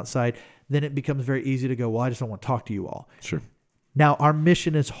on the outside, then it becomes very easy to go, well, I just don't want to talk to you all. Sure. Now, our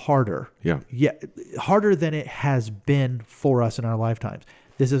mission is harder. Yeah, harder than it has been for us in our lifetimes.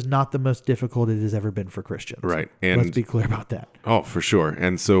 This is not the most difficult it has ever been for Christians. Right. And let's be clear about that. Oh, for sure.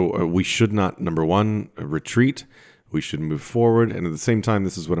 And so we should not, number one, retreat. We should move forward. And at the same time,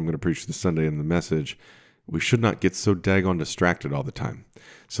 this is what I'm going to preach this Sunday in the message. We should not get so daggone distracted all the time.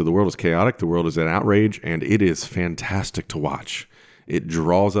 So the world is chaotic. The world is at outrage, and it is fantastic to watch. It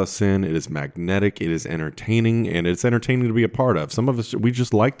draws us in. It is magnetic. It is entertaining, and it's entertaining to be a part of. Some of us, we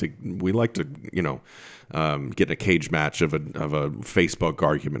like to get in a cage match of a Facebook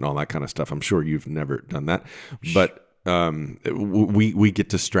argument and all that kind of stuff. I'm sure you've never done that, but we get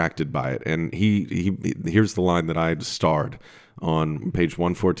distracted by it. And here's the line that I starred on page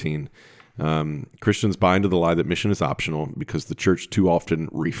 114. Christians buy into the lie that mission is optional because the church too often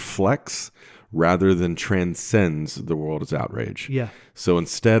reflects rather than transcends the world as outrage. Yeah. So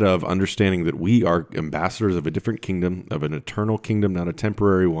instead of understanding that we are ambassadors of a different kingdom, of an eternal kingdom, not a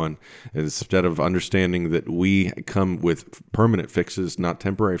temporary one, instead of understanding that we come with permanent fixes, not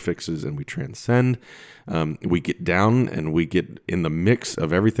temporary fixes, and we transcend, we get down and we get in the mix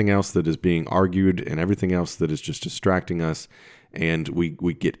of everything else that is being argued and everything else that is just distracting us. And we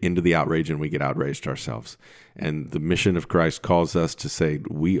get into the outrage and we get outraged ourselves. And the mission of Christ calls us to say,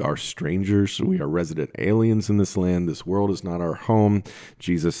 we are strangers. We are resident aliens in this land. This world is not our home.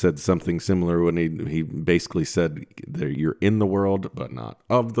 Jesus said something similar when he basically said that you're in the world, but not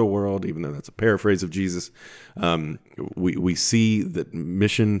of the world, even though that's a paraphrase of Jesus. We see that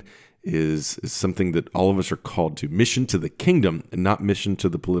mission is something that all of us are called to. Mission to the kingdom and not mission to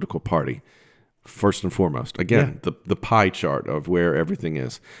the political party. First and foremost, again, the pie chart of where everything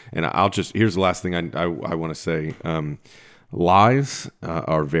is. And here's the last thing I want to say. Lies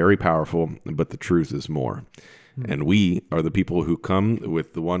are very powerful, but the truth is more. And we are the people who come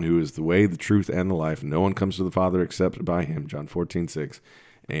with the one who is the way, the truth, and the life. No one comes to the Father except by him, John 14:6.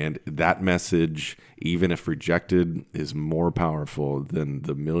 And that message, even if rejected, is more powerful than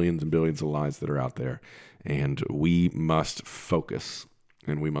the millions and billions of lies that are out there. And we must focus.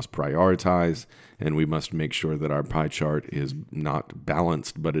 And we must prioritize, and we must make sure that our pie chart is not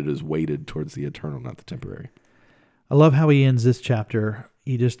balanced, but it is weighted towards the eternal, not the temporary. I love how he ends this chapter.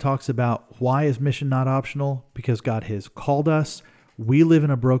 He just talks about why is mission not optional? Because God has called us. We live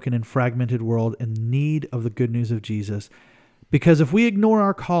in a broken and fragmented world in need of the good news of Jesus. Because if we ignore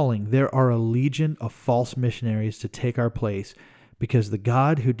our calling, there are a legion of false missionaries to take our place. Because the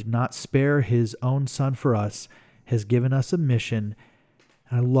God who did not spare his own son for us has given us a mission.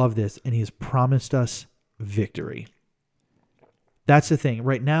 I love this, and he has promised us victory. That's the thing.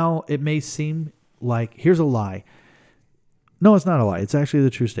 Right now, it may seem like, here's a lie. No, it's not a lie. It's actually the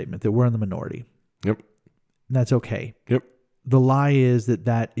true statement that we're in the minority. Yep. And that's okay. Yep. The lie is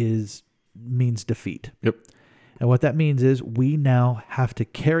that means defeat. Yep. And what that means is we now have to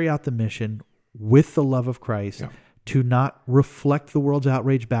carry out the mission with the love of Christ to not reflect the world's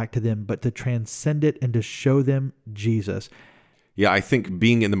outrage back to them, but to transcend it and to show them Jesus. Yeah, I think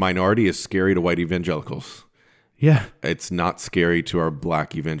being in the minority is scary to white evangelicals. Yeah. It's not scary to our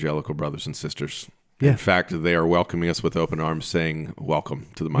black evangelical brothers and sisters. Yeah. In fact, they are welcoming us with open arms, saying, welcome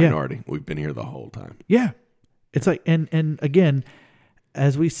to the minority. Yeah. We've been here the whole time. Yeah. It's like, and again,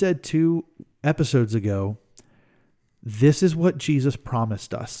 as we said 2 episodes ago, this is what Jesus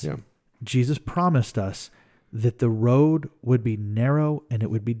promised us. Yeah. Jesus promised us that the road would be narrow and it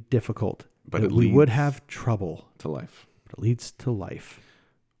would be difficult, but we would have trouble. To life. It leads to life.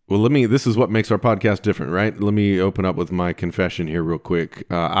 Well, this is what makes our podcast different, right? Let me open up with my confession here real quick.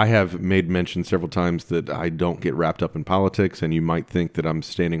 I have made mention several times that I don't get wrapped up in politics, and you might think that I'm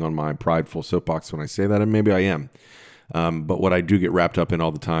standing on my prideful soapbox when I say that, and maybe I am. But what I do get wrapped up in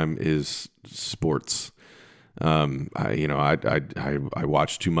all the time is sports. I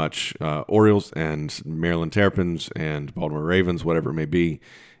watch too much Orioles and Maryland Terrapins and Baltimore Ravens, whatever it may be.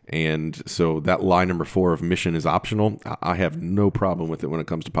 And so that lie number 4 of mission is optional. I have no problem with it when it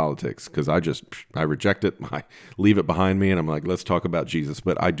comes to politics because I reject it. I leave it behind me and I'm like, let's talk about Jesus.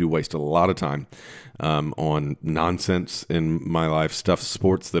 But I do waste a lot of time on nonsense in my life,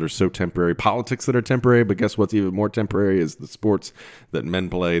 sports that are so temporary, politics that are temporary. But guess what's even more temporary is the sports that men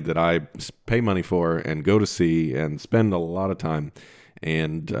play that I pay money for and go to see and spend a lot of time.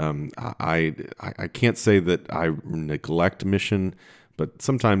 And I can't say that I neglect mission. But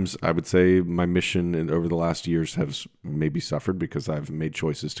sometimes I would say my mission over the last years has maybe suffered because I've made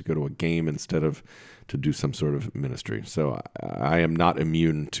choices to go to a game instead of to do some sort of ministry. So I am not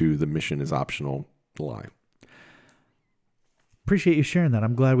immune to the mission is optional lie. Appreciate you sharing that.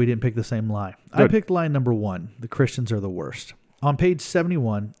 I'm glad we didn't pick the same lie. Good. I picked lie number 1. The Christians are the worst. On page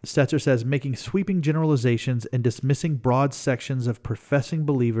 71, Stetzer says, making sweeping generalizations and dismissing broad sections of professing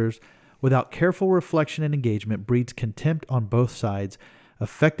believers without careful reflection and engagement breeds contempt on both sides,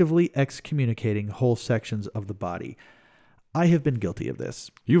 effectively excommunicating whole sections of the body. I have been guilty of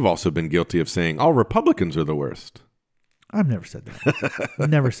this. You've also been guilty of saying all Republicans are the worst. I've never said that.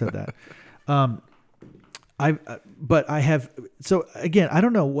 Never said that. But I have. So again, I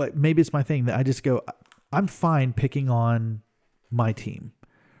don't know what. Maybe it's my thing that I just go. I'm fine picking on my team,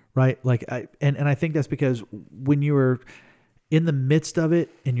 right? Like and I think that's because when you are in the midst of it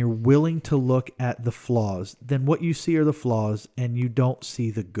and you're willing to look at the flaws, then what you see are the flaws and you don't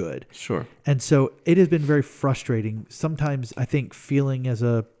see the good. Sure. And so it has been very frustrating. Sometimes I think feeling as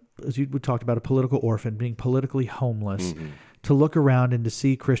you talked about, a political orphan, being politically homeless, to look around and to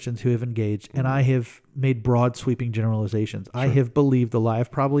see Christians who have engaged. And I have made broad sweeping generalizations. Sure. I have believed the lie. I've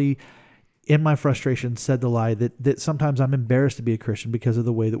probably in my frustration, said the lie that sometimes I'm embarrassed to be a Christian because of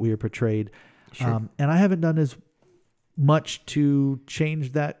the way that we are portrayed. Sure. And I haven't done as much to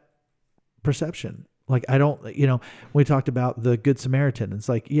change that perception. Like, I don't, we talked about the Good Samaritan. It's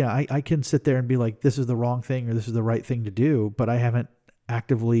like, yeah, I can sit there and be like, this is the wrong thing or this is the right thing to do, but I haven't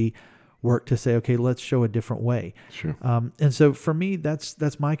actively worked to say, okay, let's show a different way. Sure. And so for me,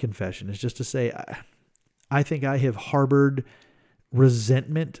 that's my confession, is just to say, I think I have harbored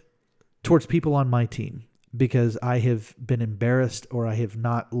resentment towards people on my team because I have been embarrassed or I have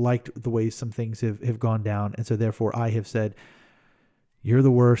not liked the way some things have gone down. And so therefore I have said, you're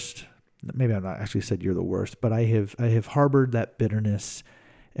the worst. Maybe I've not actually said you're the worst, but I have harbored that bitterness,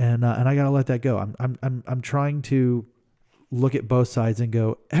 and I got to let that go. I'm trying to look at both sides and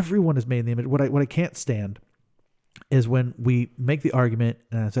go, everyone is made in the image. What I can't stand is when we make the argument,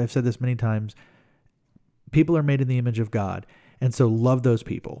 and as I've said this many times, people are made in the image of God, and so love those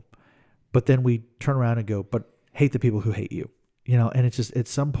people. But then we turn around and go, but hate the people who hate you. And it's just, at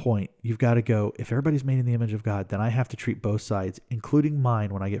some point, you've got to go, if everybody's made in the image of God, then I have to treat both sides, including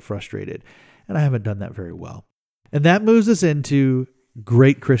mine, when I get frustrated. And I haven't done that very well. And that moves us into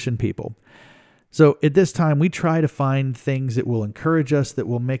great Christian people. So at this time, we try to find things that will encourage us, that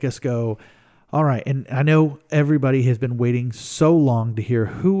will make us go, all right. And I know everybody has been waiting so long to hear,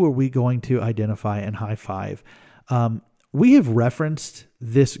 who are we going to identify and high five? We have referenced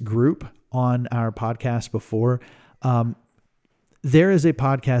this group on our podcast before. There is a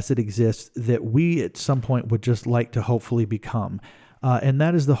podcast that exists that we at some point would just like to hopefully become. And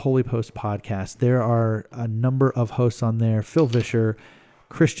that is the Holy Post podcast. There are a number of hosts on there, Phil Vischer,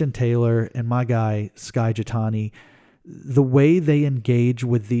 Christian Taylor, and my guy, Sky Jatani. The way they engage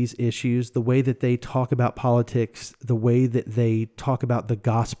with these issues, the way that they talk about politics, the way that they talk about the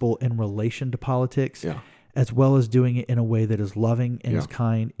gospel in relation to politics, as well as doing it in a way that is loving and is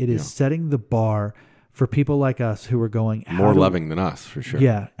kind, it is setting the bar for people like us who are going... More loving than us, for sure.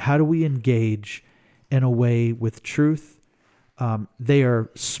 Yeah. How do we engage in a way with truth? They are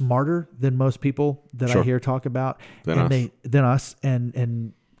smarter than most people that I hear talk about. Than us.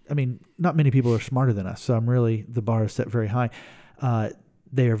 And I mean, not many people are smarter than us. So the bar is set very high.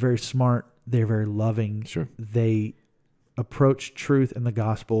 They are very smart. They're very loving. Sure. They approach truth and the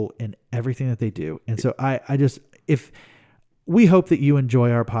gospel in everything that they do. And so we hope that you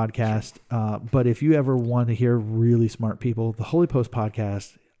enjoy our podcast, but if you ever want to hear really smart people, the Holy Post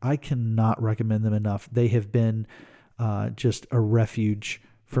podcast, I cannot recommend them enough. They have been just a refuge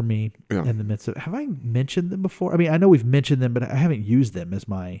for me in the midst of... Have I mentioned them before? I mean, I know we've mentioned them, but I haven't used them as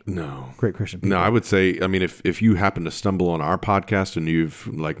my great Christian people. No, I would say, I mean, if you happen to stumble on our podcast and you've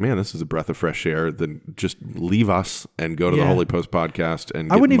like, man, this is a breath of fresh air, then just leave us and go to the Holy Post podcast and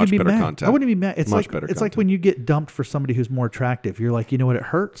get much better content. I wouldn't even be mad. It's like when you get dumped for somebody who's more attractive. You're like, you know what, it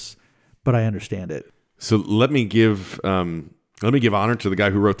hurts, but I understand it. So let me give honor to the guy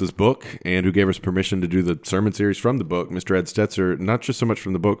who wrote this book and who gave us permission to do the sermon series from the book, Mr. Ed Stetzer, not just so much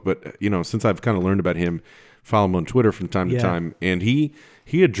from the book, but, since I've kind of learned about him, follow him on Twitter from time to time. And he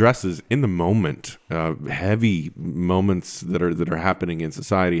addresses in the moment, heavy moments that are happening in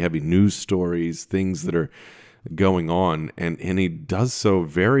society, heavy news stories, things that are going on. And he does so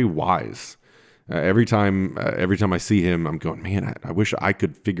very wise. Every time I see him, I'm going, man, I wish I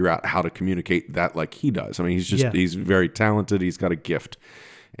could figure out how to communicate that like he does. I mean, he's very talented. He's got a gift,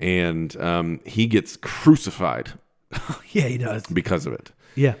 and he gets crucified. Yeah, he does because of it.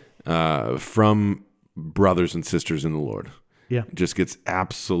 Yeah, from brothers and sisters in the Lord. Yeah, just gets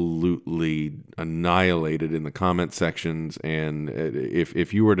absolutely annihilated in the comment sections. And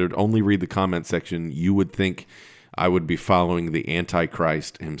if you were to only read the comment section, you would think I would be following the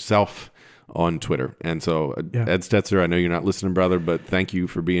Antichrist himself on Twitter. And so Ed Stetzer, I know you're not listening, brother, but thank you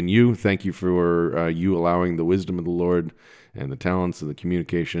for being you. Thank you for you allowing the wisdom of the Lord and the talents and the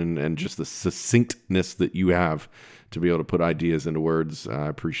communication and just the succinctness that you have to be able to put ideas into words. I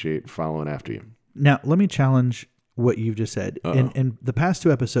appreciate following after you. Now, let me challenge what you've just said. In the past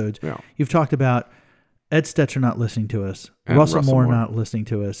two episodes, you've talked about Ed Stetzer not listening to us, and Russell Moore not listening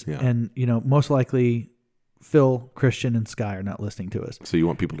to us, and most likely Phil, Christian, and Sky are not listening to us. So you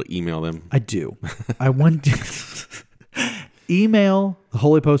want people to email them? I do. I want to email the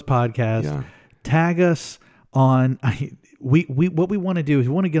Holy Post podcast, tag us on... what we want to do is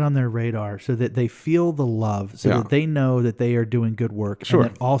we want to get on their radar so that they feel the love, so that they know that they are doing good work, and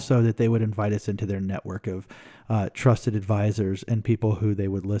that also that they would invite us into their network of trusted advisors and people who they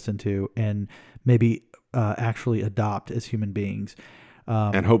would listen to and maybe actually adopt as human beings.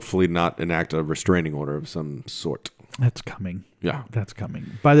 And hopefully not enact a restraining order of some sort. That's coming. Yeah. That's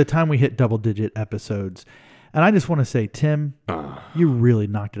coming. By the time we hit double-digit episodes, And I just want to say, Tim, you really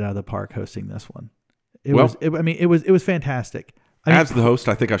knocked it out of the park hosting this one. It was fantastic. As the host,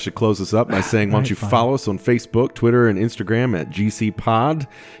 I think I should close this up by saying, why don't you follow us on Facebook, Twitter, and Instagram at GCPod.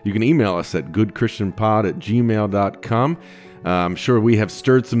 You can email us at goodchristianpod@gmail.com. I'm sure we have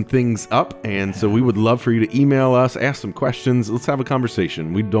stirred some things up, and so we would love for you to email us, ask some questions. Let's have a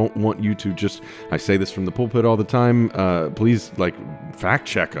conversation. We don't want you to just, I say this from the pulpit all the time, please fact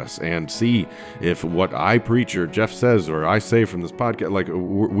check us and see if what I preach or Jeff says or I say from this podcast,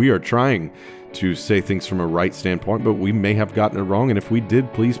 we are trying to say things from a right standpoint, but we may have gotten it wrong. And if we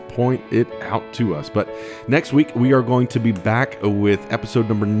did, please point it out to us. But next week, we are going to be back with episode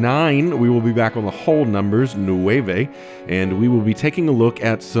number 9. We will be back on the whole numbers, 9, and we will be taking a look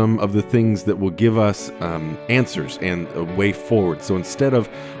at some of the things that will give us answers and a way forward. So instead of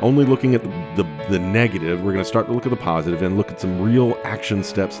only looking at the negative, we're going to start to look at the positive and look at some real action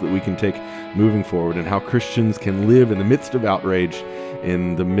steps that we can take moving forward and how Christians can live in the midst of outrage,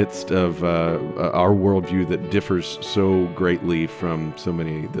 in the midst of our worldview that differs so greatly from so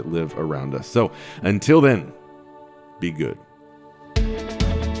many that live around us. So until then, be good.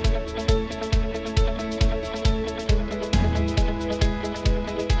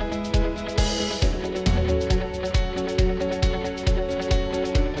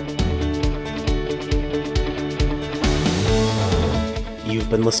 You've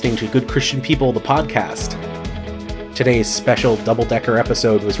been listening to Good Christian People, the podcast. Today's special double-decker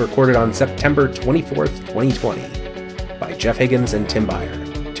episode was recorded on September 24th, 2020 by Jeff Higgins and Tim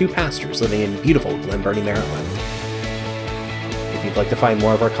Byer, 2 pastors living in beautiful Glen Burnie, Maryland. If you'd like to find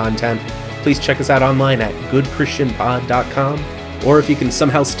more of our content, please check us out online at goodchristianpod.com, or if you can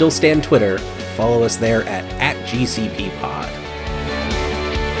somehow still stand Twitter, follow us there at @GCPpod.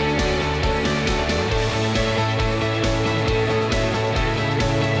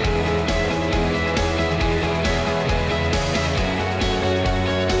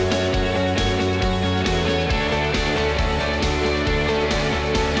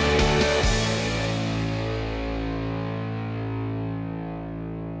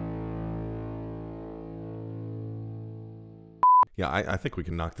 Yeah, I think we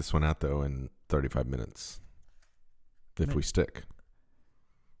can knock this one out, though, in 35 minutes if we stick.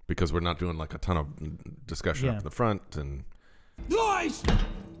 Because we're not doing a ton of discussion up in the front. And lies!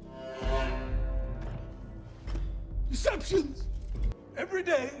 Deceptions! Every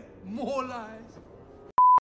day, more lies.